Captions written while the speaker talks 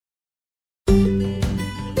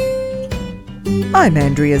I'm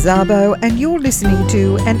Andrea Szabo, and you're listening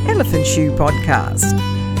to an Elephant Shoe podcast.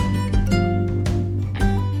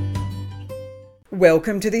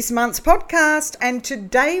 Welcome to this month's podcast, and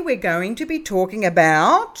today we're going to be talking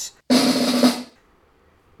about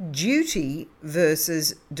duty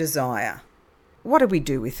versus desire. What do we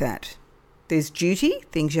do with that? There's duty,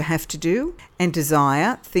 things you have to do, and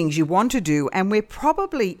desire, things you want to do, and we're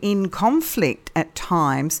probably in conflict at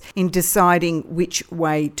times in deciding which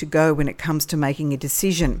way to go when it comes to making a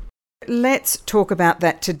decision. Let's talk about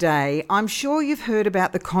that today. I'm sure you've heard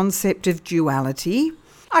about the concept of duality.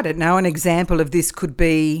 I don't know, an example of this could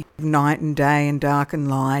be night and day and dark and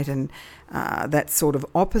light and that sort of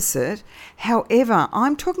opposite. However,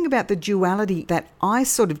 I'm talking about the duality that I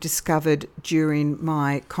sort of discovered during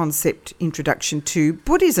my concept introduction to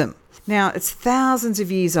Buddhism. Now, it's thousands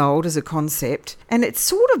of years old as a concept, and it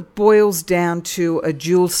sort of boils down to a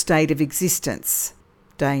dual state of existence.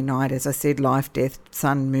 Day, night, as I said, life, death,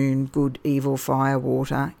 sun, moon, good, evil, fire,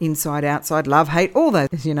 water, inside, outside, love, hate, all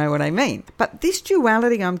those, you know what I mean. But this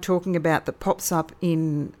duality I'm talking about that pops up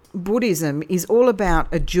in Buddhism is all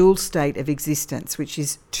about a dual state of existence, which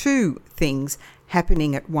is two things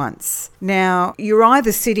happening at once. Now, you're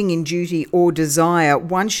either sitting in duty or desire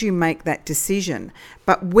once you make that decision,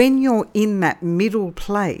 but when you're in that middle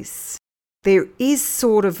place, there is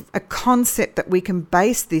sort of a concept that we can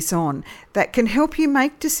base this on that can help you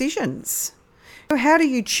make decisions. So how do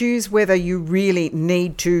you choose whether you really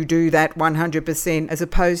need to do that 100% as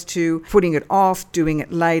opposed to putting it off, doing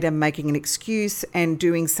it later, making an excuse, and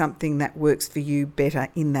doing something that works for you better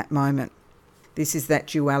in that moment? This is that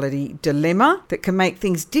duality dilemma that can make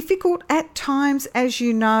things difficult at times, as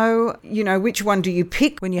you know, which one do you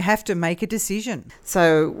pick when you have to make a decision?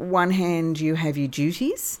 So one hand, you have your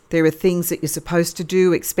duties. There are things that you're supposed to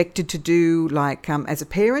do, expected to do, like as a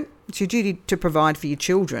parent, it's your duty to provide for your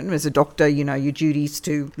children. As a doctor, your duty is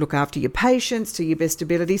to look after your patients to your best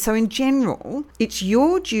ability. So in general, it's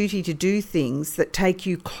your duty to do things that take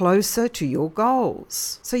you closer to your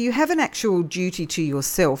goals. So you have an actual duty to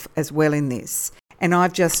yourself as well in this. And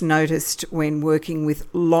I've just noticed when working with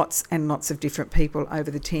lots and lots of different people over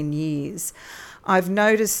the 10 years, I've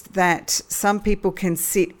noticed that some people can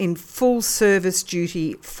sit in full service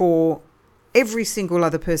duty for every single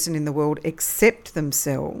other person in the world except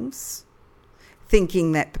themselves,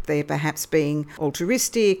 thinking that they're perhaps being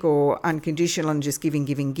altruistic or unconditional and just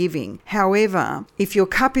giving. However, if your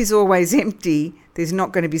cup is always empty, there's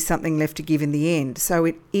not going to be something left to give in the end. So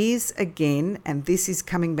it is, again, and this is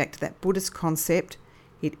coming back to that Buddhist concept,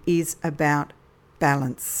 it is about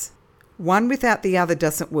balance. One without the other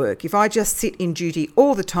doesn't work. If I just sit in duty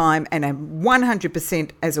all the time and am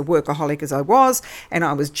 100% as a workaholic as I was, and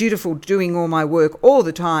I was dutiful doing all my work all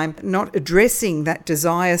the time, not addressing that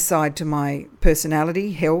desire side to my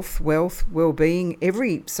personality, health, wealth, well-being,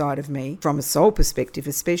 every side of me, from a soul perspective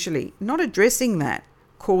especially, not addressing that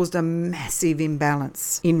caused a massive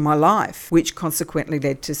imbalance in my life, which consequently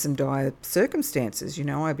led to some dire circumstances.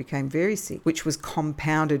 I became very sick, which was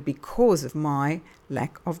compounded because of my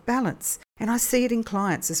lack of balance. And I see it in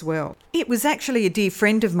clients as well. It was actually a dear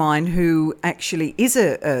friend of mine who actually is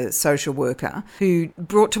a social worker who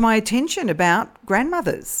brought to my attention about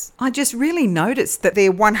grandmothers. I just really noticed that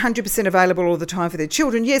they're 100% available all the time for their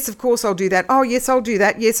children. Yes, of course I'll do that. Oh, yes, I'll do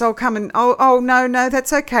that. Yes, I'll come and, no,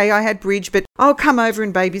 that's okay. I had bridge, but I'll come over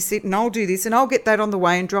and babysit and I'll do this and I'll get that on the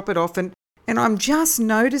way and drop it off. And I'm just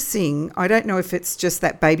noticing, I don't know if it's just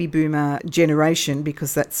that baby boomer generation,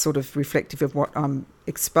 because that's sort of reflective of what I'm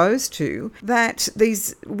exposed to, that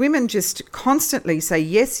these women just constantly say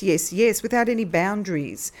yes, yes, yes, without any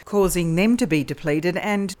boundaries, causing them to be depleted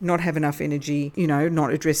and not have enough energy,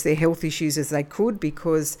 not address their health issues as they could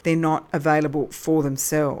because they're not available for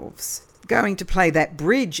themselves. Going to play that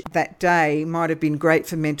bridge that day might have been great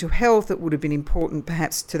for mental health. It would have been important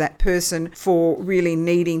perhaps to that person for really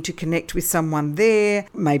needing to connect with someone there,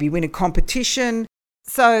 maybe win a competition.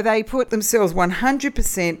 So they put themselves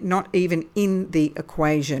 100% not even in the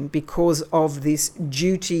equation because of this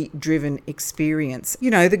duty-driven experience.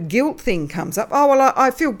 The guilt thing comes up. Oh, well, I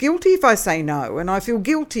feel guilty if I say no, and I feel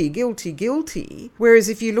guilty. Whereas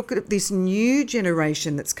if you look at this new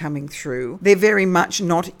generation that's coming through, they're very much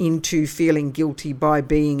not into feeling guilty by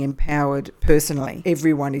being empowered personally.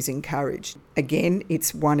 Everyone is encouraged. Again,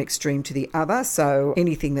 it's one extreme to the other, so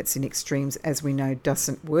anything that's in extremes, as we know,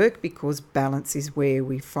 doesn't work because balance is where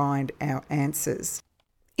we find our answers.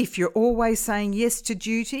 If you're always saying yes to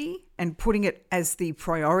duty and putting it as the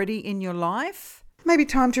priority in your life, maybe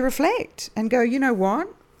time to reflect and go, you know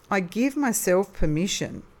what? I give myself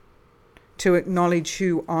permission to acknowledge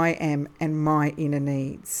who I am and my inner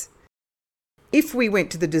needs. If we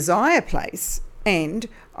went to the desire place, and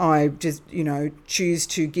I just, choose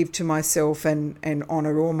to give to myself and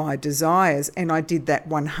honour all my desires, and I did that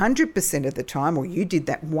 100% of the time, or you did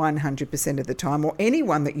that 100% of the time, or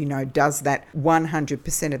anyone that you know does that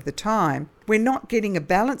 100% of the time, we're not getting a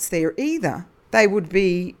balance there either. They would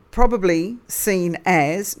be probably seen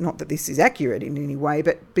as, not that this is accurate in any way,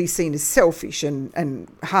 but be seen as selfish and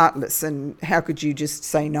heartless, and how could you just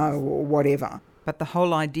say no or whatever. But the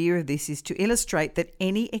whole idea of this is to illustrate that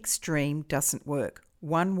any extreme doesn't work.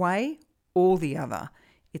 One way or the other.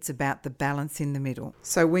 It's about the balance in the middle.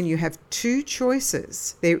 So when you have two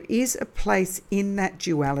choices, there is a place in that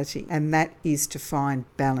duality, and that is to find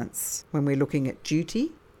balance when we're looking at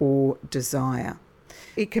duty or desire.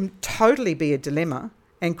 It can totally be a dilemma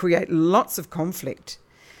and create lots of conflict.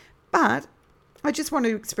 But I just want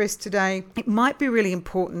to express today, it might be really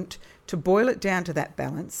important to boil it down to that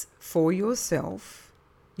balance for yourself.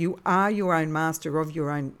 You are your own master of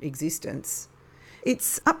your own existence.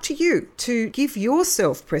 It's up to you to give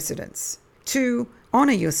yourself precedence, to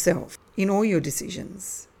honour yourself in all your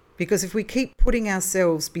decisions. Because if we keep putting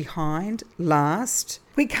ourselves behind, last,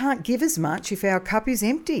 we can't give as much if our cup is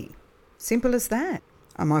empty. Simple as that.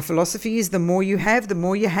 And my philosophy is the more you have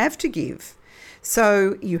to give.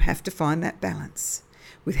 So you have to find that balance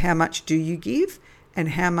with how much do you give and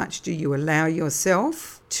how much do you allow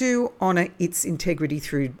yourself to honour its integrity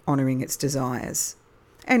through honouring its desires,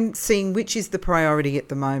 and seeing which is the priority at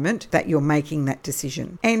the moment that you're making that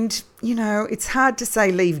decision. And, it's hard to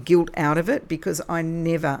say leave guilt out of it, because I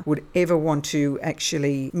never would ever want to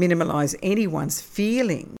actually minimise anyone's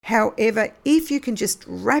feeling. However, if you can just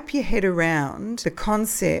wrap your head around the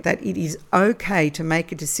concept that it is okay to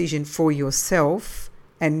make a decision for yourself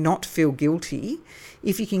and not feel guilty,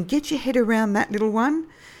 if you can get your head around that little one,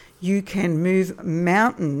 you can move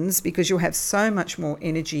mountains, because you'll have so much more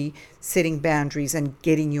energy setting boundaries and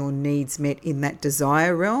getting your needs met in that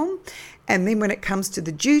desire realm. And then when it comes to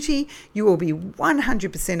the duty, you will be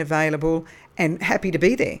 100% available and happy to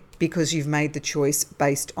be there, because you've made the choice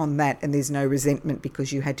based on that, and there's no resentment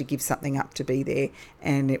because you had to give something up to be there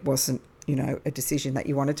and it wasn't, a decision that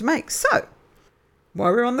you wanted to make. So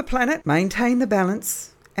while we're on the planet, maintain the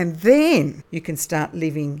balance, and then you can start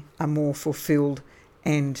living a more fulfilled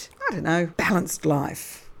and, balanced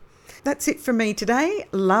life. That's it from me today.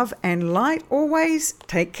 Love and light always.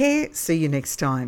 Take care. See you next time.